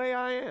just the way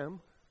I am.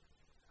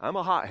 I'm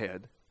a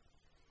hothead.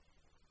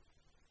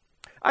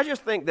 I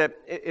just think that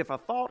if a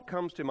thought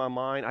comes to my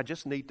mind, I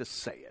just need to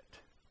say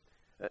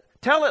it.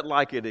 Tell it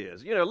like it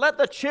is. Let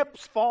the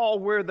chips fall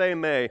where they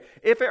may.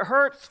 If it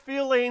hurts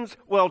feelings,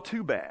 well,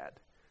 too bad.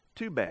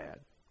 Too bad.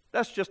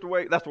 That's the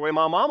way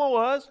my mama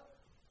was,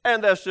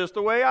 and that's just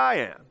the way I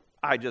am.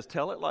 I just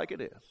tell it like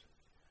it is.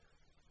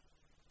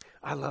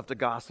 I love to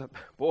gossip.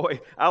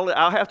 Boy,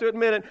 I'll have to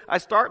admit it. I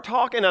start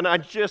talking and I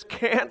just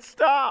can't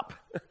stop.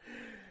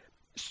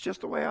 It's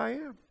just the way I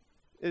am.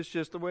 It's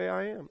just the way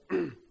I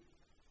am.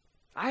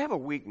 I have a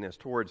weakness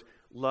towards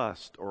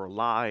lust or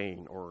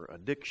lying or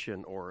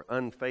addiction or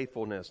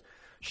unfaithfulness,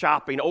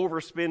 shopping,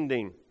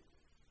 overspending.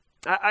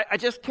 I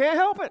just can't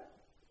help it.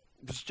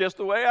 It's just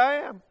the way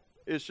I am.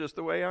 It's just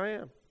the way I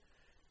am.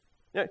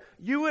 Now,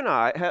 you and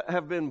I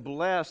have been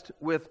blessed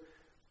with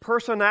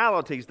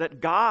personalities that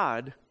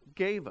God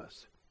gave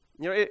us.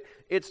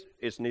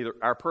 It's neither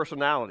our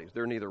personalities.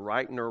 They're neither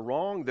right nor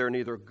wrong. They're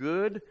neither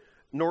good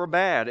nor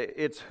bad.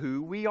 It's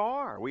who we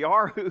are. We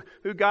are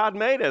who God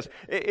made us.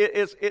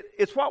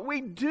 It's what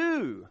we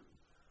do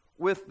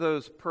with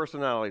those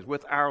personalities,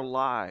 with our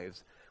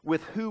lives,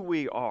 with who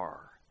we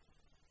are,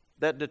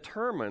 that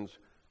determines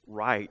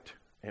right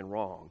and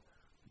wrong,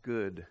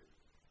 good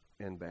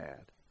and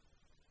bad.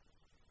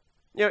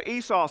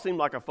 Esau seemed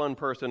like a fun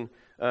person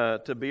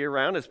to be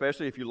around,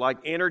 especially if you like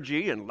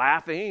energy and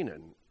laughing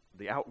and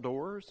the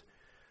outdoors.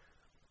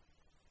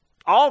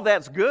 All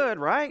that's good,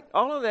 right?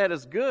 All of that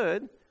is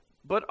good.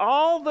 But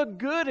all the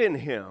good in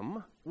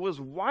him was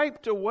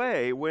wiped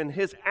away when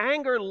his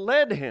anger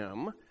led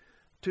him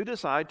to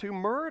decide to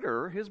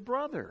murder his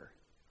brother.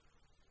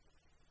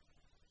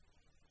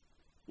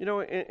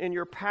 In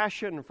your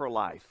passion for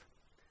life,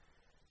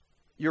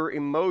 your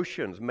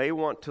emotions may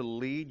want to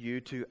lead you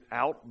to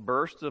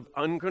outbursts of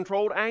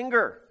uncontrolled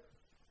anger.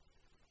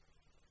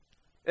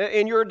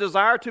 In your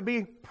desire to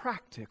be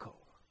practical,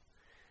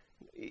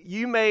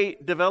 you may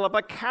develop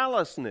a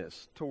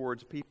callousness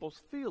towards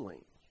people's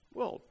feelings.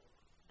 Well,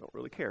 don't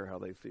really care how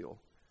they feel.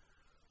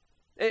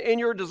 In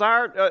your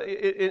desire,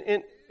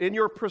 in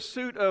your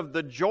pursuit of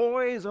the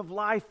joys of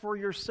life for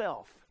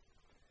yourself,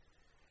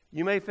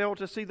 you may fail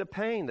to see the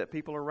pain that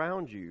people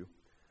around you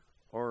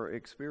are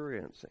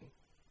experiencing.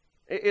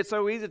 It's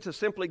so easy to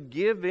simply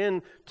give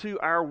in to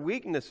our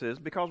weaknesses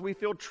because we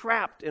feel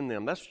trapped in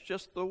them. That's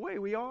just the way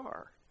we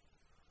are.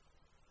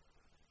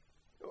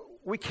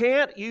 We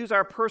can't use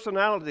our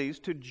personalities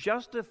to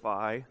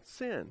justify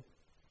sin,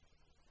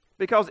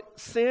 because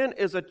sin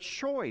is a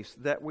choice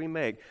that we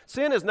make.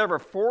 Sin is never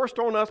forced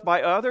on us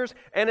by others,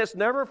 and it's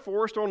never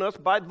forced on us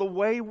by the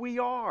way we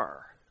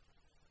are.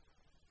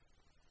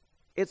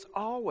 It's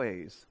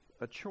always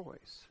a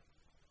choice.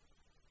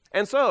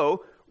 And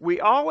so, we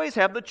always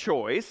have the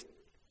choice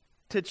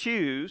to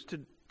choose to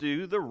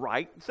do the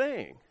right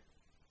thing,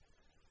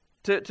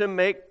 to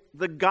make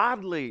the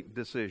godly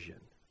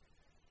decision.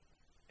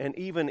 And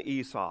even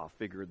Esau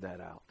figured that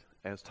out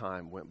as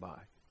time went by.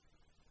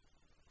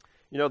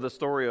 The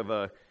story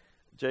of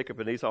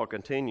Jacob and Esau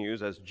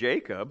continues as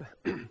Jacob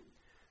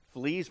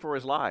flees for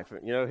his life.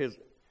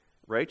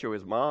 Rachel,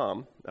 his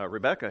mom,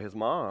 Rebekah, his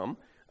mom,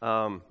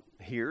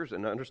 hears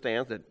and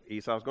understands that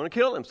Esau's going to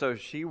kill him. So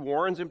she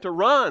warns him to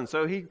run.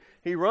 So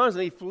he runs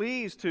and he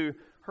flees to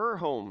her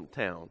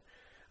hometown,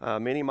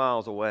 many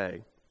miles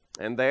away.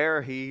 And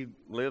there he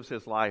lives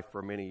his life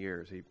for many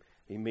years.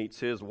 He meets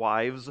his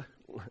wives,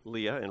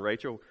 Leah and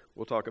Rachel.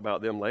 We'll talk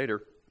about them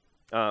later.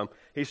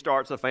 He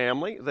starts a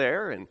family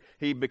there, and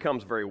he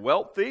becomes very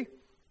wealthy.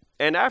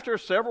 And after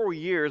several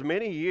years,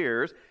 many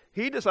years,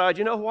 he decides,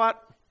 you know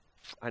what?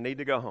 I need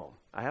to go home.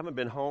 I haven't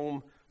been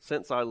home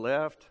since I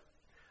left,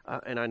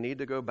 and I need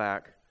to go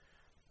back.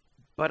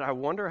 But I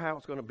wonder how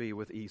it's going to be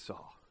with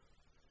Esau,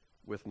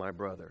 with my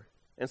brother.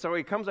 And so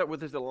he comes up with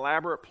this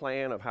elaborate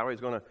plan of how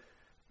he's going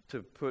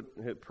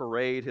to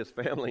parade his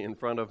family in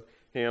front of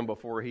him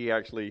before he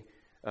actually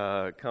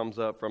comes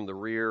up from the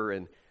rear,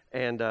 and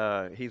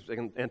he's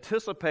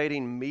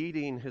anticipating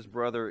meeting his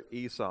brother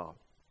Esau.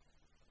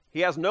 He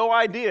has no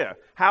idea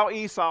how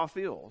Esau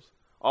feels.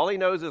 All he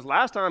knows is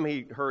last time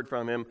he heard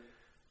from him,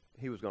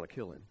 he was going to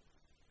kill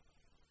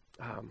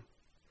him.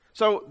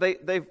 So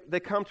they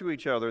come to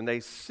each other and they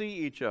see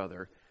each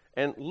other,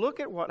 and look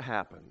at what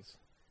happens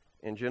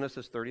in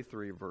Genesis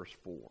 33, verse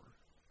 4.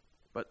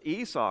 But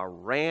Esau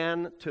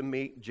ran to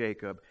meet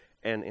Jacob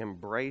and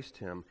embraced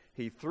him.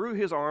 He threw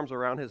his arms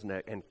around his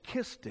neck and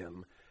kissed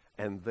him,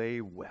 and they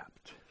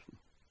wept.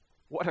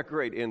 What a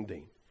great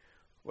ending.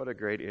 What a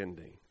great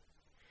ending.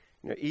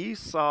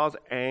 Esau's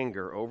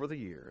anger over the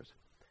years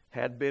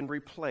had been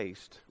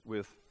replaced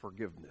with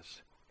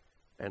forgiveness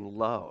and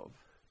love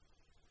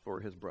for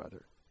his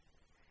brother.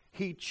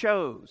 He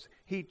chose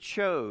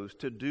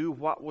to do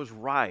what was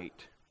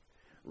right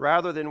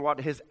rather than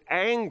what his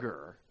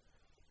anger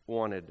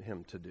wanted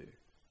him to do.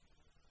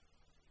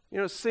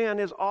 Sin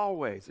is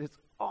always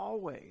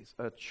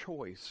a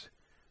choice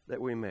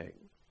that we make.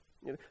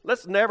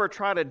 Let's never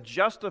try to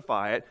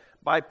justify it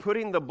by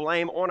putting the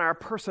blame on our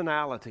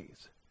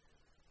personalities.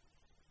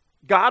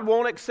 God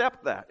won't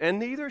accept that, and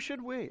neither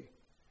should we.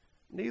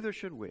 Neither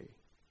should we.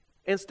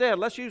 Instead,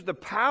 let's use the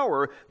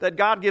power that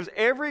God gives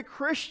every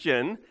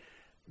Christian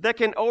that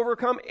can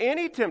overcome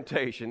any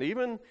temptation,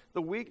 even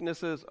the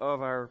weaknesses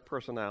of our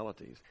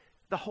personalities.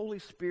 The Holy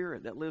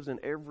Spirit that lives in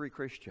every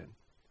Christian.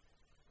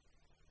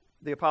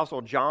 The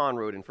Apostle John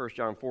wrote in 1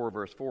 John 4,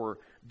 verse 4,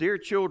 "Dear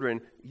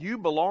children, you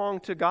belong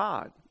to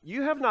God.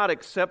 You have not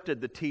accepted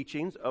the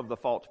teachings of the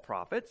false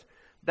prophets.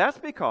 That's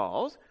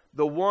because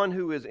the one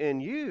who is in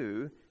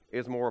you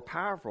is more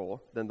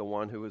powerful than the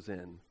one who is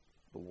in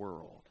the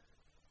world."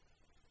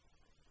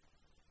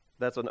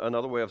 That's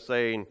another way of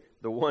saying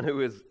the one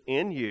who is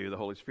in you, the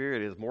Holy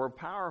Spirit, is more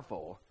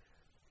powerful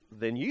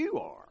than you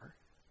are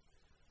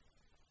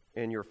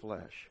in your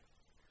flesh.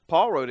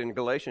 Paul wrote in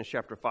Galatians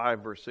chapter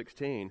 5, verse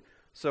 16,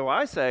 "So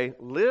I say,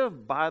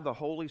 live by the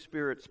Holy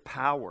Spirit's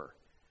power.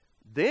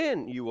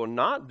 Then you will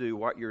not do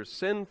what your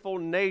sinful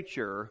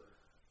nature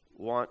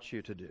wants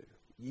you to do."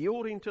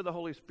 Yielding to the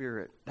Holy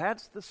Spirit,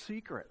 that's the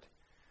secret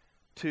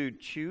to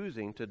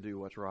choosing to do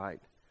what's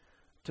right,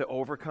 to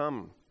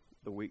overcome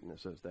the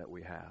weaknesses that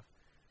we have.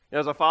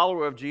 As a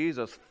follower of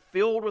Jesus,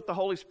 filled with the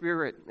Holy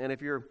Spirit, and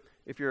if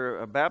you're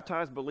a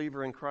baptized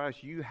believer in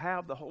Christ, you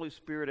have the Holy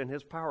Spirit and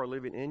His power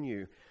living in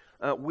you.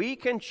 We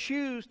can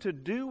choose to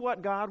do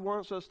what God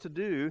wants us to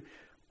do,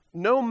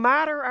 no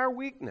matter our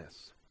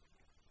weakness,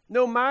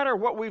 no matter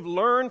what we've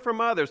learned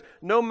from others,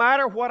 no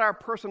matter what our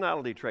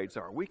personality traits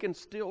are. We can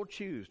still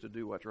choose to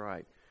do what's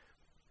right.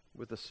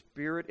 With the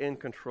Spirit in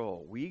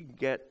control, we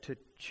get to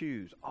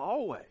choose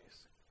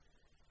always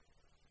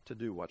to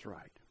do what's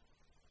right.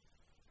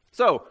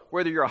 So,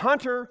 whether you're a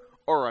hunter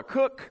or a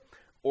cook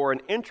or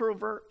an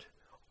introvert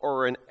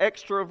or an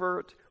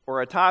extrovert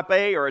or a type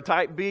A or a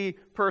type B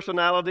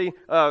personality,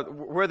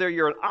 whether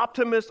you're an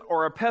optimist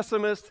or a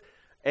pessimist,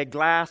 a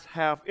glass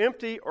half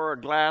empty or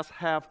a glass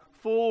half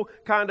full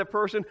kind of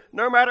person,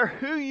 no matter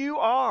who you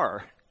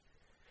are,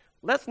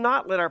 let's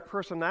not let our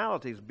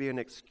personalities be an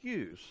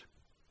excuse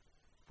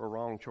for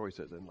wrong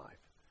choices in life.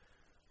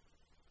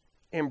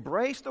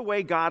 Embrace the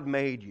way God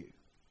made you.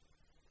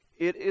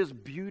 It is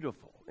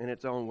beautiful in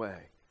its own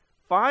way.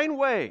 Find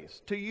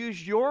ways to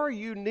use your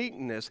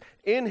uniqueness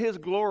in His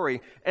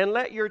glory, and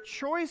let your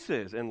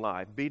choices in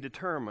life be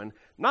determined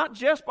not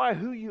just by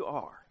who you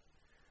are,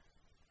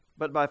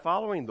 but by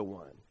following the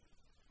one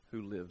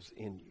who lives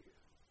in you.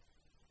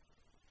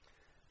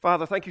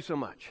 Father, thank you so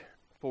much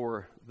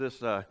for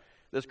this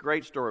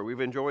great story. We've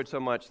enjoyed so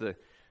much the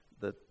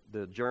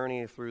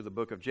journey through the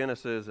book of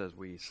Genesis as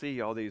we see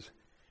all these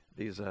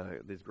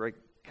great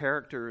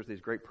characters,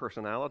 these great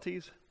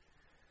personalities.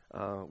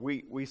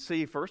 We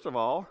see, first of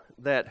all,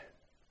 that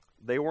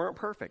they weren't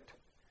perfect.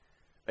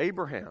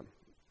 Abraham,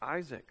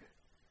 Isaac,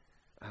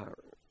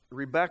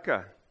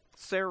 Rebekah,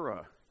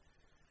 Sarah,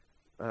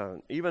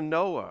 even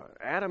Noah,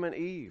 Adam and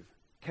Eve,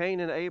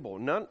 Cain and Abel.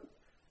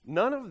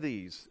 None of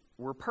these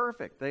were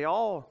perfect. They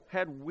all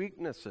had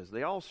weaknesses.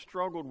 They all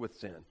struggled with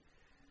sin,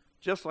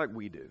 just like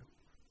we do.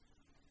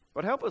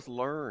 But help us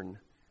learn,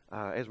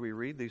 as we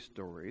read these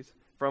stories,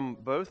 from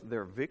both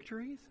their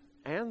victories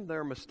and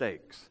their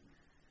mistakes,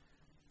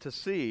 to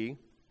see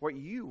what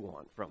you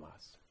want from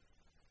us.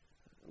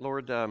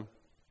 Lord,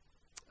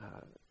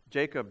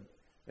 Jacob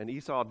and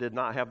Esau did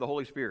not have the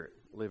Holy Spirit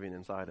living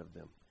inside of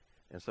them.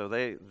 And so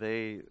they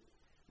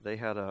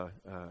had a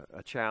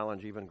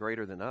challenge even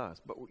greater than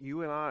us. But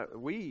you and I,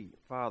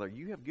 Father,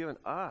 you have given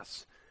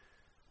us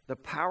the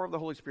power of the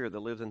Holy Spirit that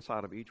lives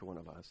inside of each one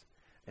of us.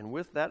 And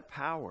with that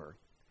power,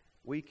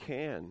 we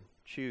can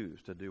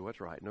choose to do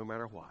what's right, no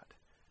matter what.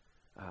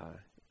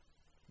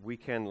 We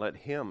can let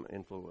Him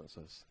influence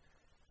us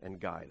and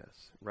guide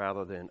us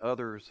rather than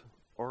others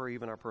or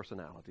even our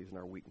personalities and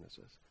our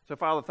weaknesses. So,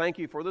 Father, thank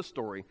you for this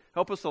story.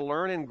 Help us to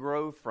learn and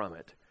grow from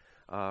it,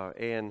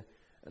 and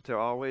to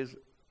always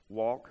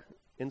walk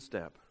in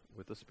step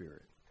with the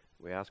Spirit.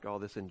 We ask all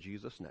this in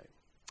Jesus' name.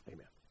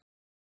 Amen.